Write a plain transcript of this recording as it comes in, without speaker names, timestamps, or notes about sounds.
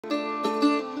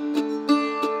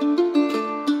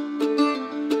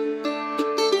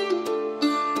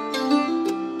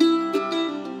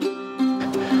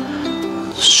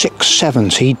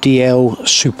670 DL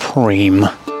Supreme.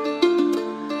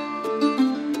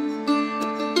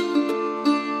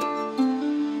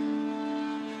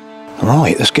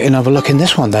 Right, let's get another look in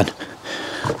this one then.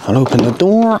 I'll open the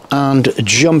door and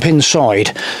jump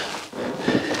inside.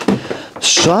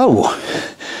 So,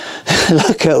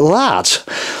 look at that.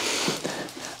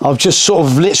 I've just sort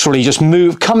of literally just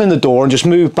come in the door and just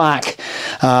moved back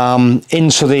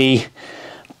into the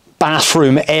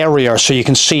bathroom area so you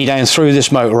can see down through this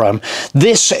motorhome.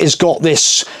 This has got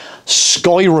this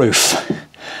sky roof.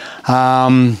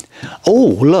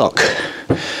 Oh, look.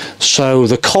 So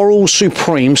the Coral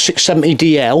Supreme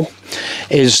 670DL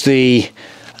is the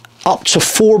up to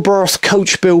 4-berth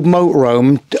coach build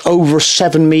motorhome, over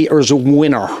 7 meters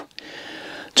winner,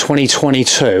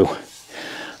 2022.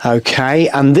 Okay,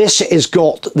 and this has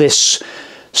got this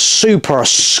super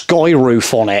sky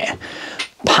roof on it,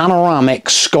 panoramic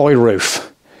sky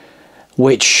roof,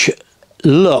 which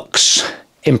looks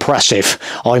impressive,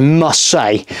 I must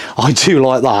say. I do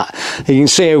like that. You can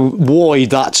see how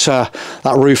wide that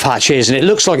that roof hatch is, and it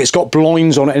looks like it's got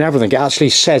blinds on it and everything. It actually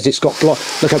says it's got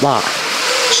look at that.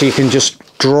 So you can just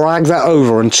drag that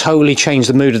over and totally change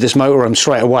the mood of this motorhome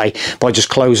straight away by just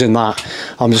closing that.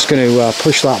 I'm just going to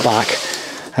push that back,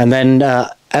 and then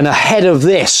and ahead of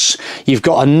this you've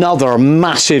got another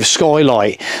massive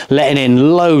skylight letting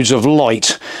in loads of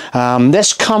light.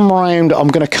 Let's come round. I'm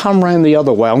going to come round the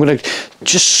other way. I'm going to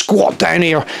just squat down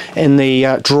here in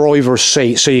the driver's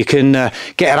seat so you can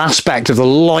get an aspect of the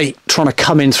light trying to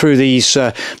come in through these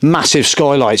massive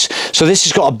skylights. So this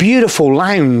has got a beautiful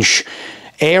lounge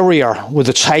area with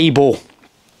a table.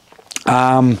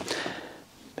 Yeah,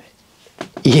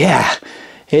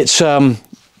 it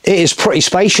is pretty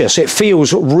spacious. It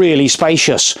feels really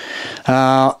spacious.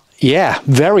 Yeah,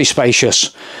 very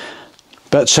spacious.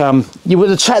 But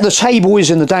the table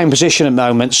is in the down position at the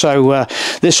moment, so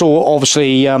this will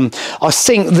obviously, I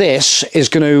think this is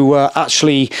going to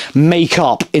actually make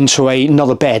up into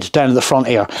another bed down at the front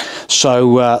here.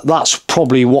 So that's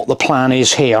probably what the plan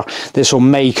is here. This will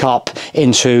make up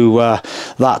into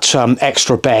that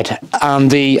extra bed. And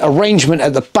the arrangement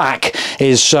at the back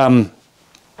is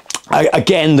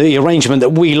again, the arrangement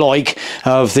that we like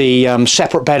of the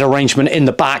separate bed arrangement in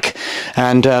the back,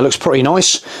 and looks pretty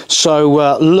nice.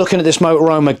 So looking at this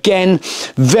motorhome again,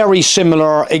 very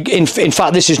similar. In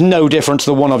fact, this is no different to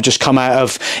the one I've just come out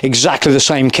of. Exactly the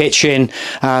same kitchen,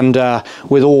 and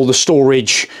with all the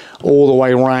storage all the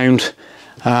way around.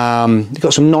 You've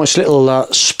got some nice little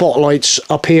spotlights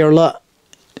up here, look.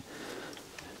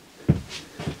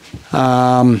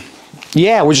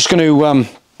 Yeah, we're just going to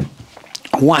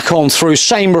whack on through.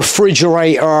 Same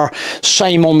refrigerator,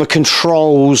 same on the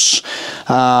controls.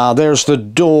 There's the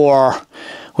door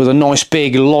with a nice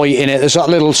big light in it. There's that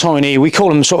little tiny, we call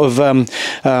them sort of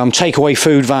takeaway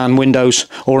food van windows,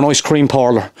 or an ice cream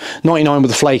parlour. 99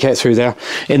 with a flake out through there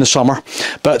in the summer.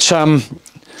 But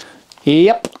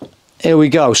yep, here we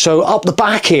go. So up the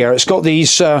back here, it's got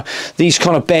these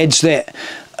kind of beds that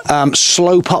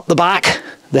slope up the back.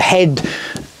 The head,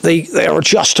 they're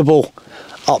adjustable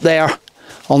up there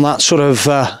on that sort of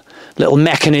little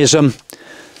mechanism.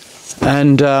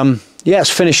 And yeah, it's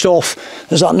finished off.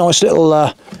 There's that nice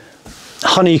little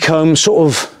honeycomb sort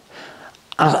of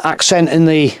accent in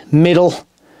the middle,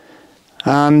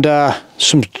 and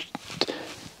some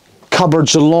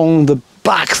cupboards along the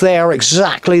back there,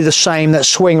 exactly the same. That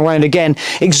swing around again,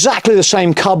 exactly the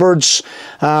same cupboards.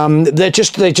 They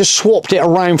just swapped it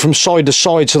around from side to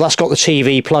side. So that's got the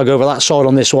TV plug over that side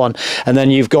on this one, and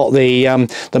then you've got the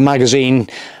magazine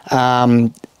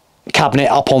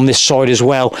cabinet up on this side as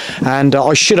well. And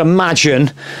I should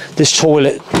imagine this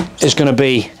toilet is going to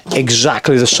be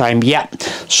exactly the same. Yep,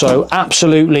 so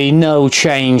absolutely no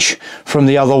change from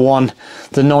the other one.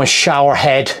 The nice shower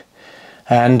head,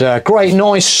 and great,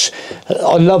 nice.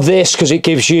 I love this because it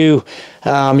gives you,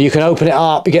 you can open it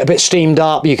up, you get a bit steamed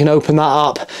up, you can open that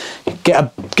up, get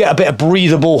a bit of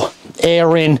breathable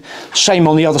air in. Same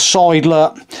on the other side,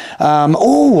 look.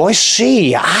 Oh, I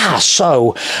see.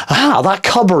 So that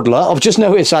cupboard, look, I've just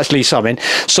noticed actually something.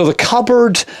 So the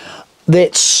cupboard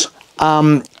that's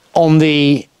on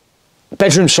the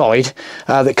bedroom side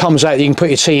that comes out that you can put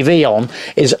your TV on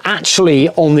is actually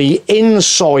on the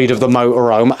inside of the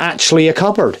motorhome, actually a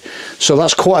cupboard. So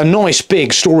that's quite a nice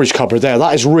big storage cupboard there.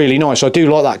 That is really nice. I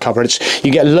do like that cupboard.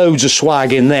 You get loads of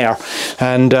swag in there.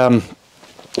 And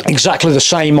exactly the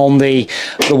same on the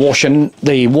washing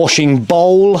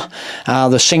bowl,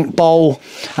 the sink bowl,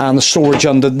 and the storage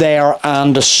under there,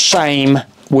 and the same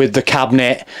with the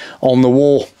cabinet on the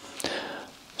wall.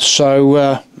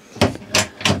 So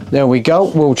there we go.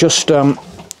 We'll just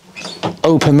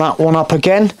open that one up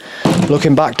again,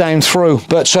 looking back down through.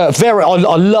 But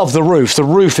I love the roof. The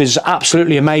roof is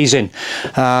absolutely amazing.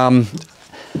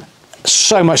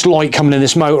 So much light coming in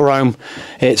this motorhome.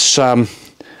 It's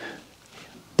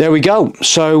there we go.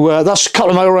 So that's a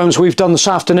couple of motorhomes we've done this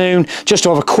afternoon, just to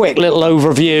have a quick little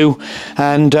overview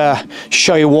and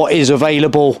show you what is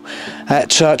available at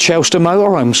Chelston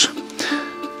Motorhomes.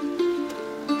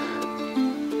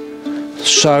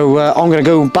 So I'm going to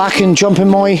go back and jump in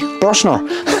my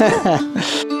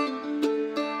Burstner.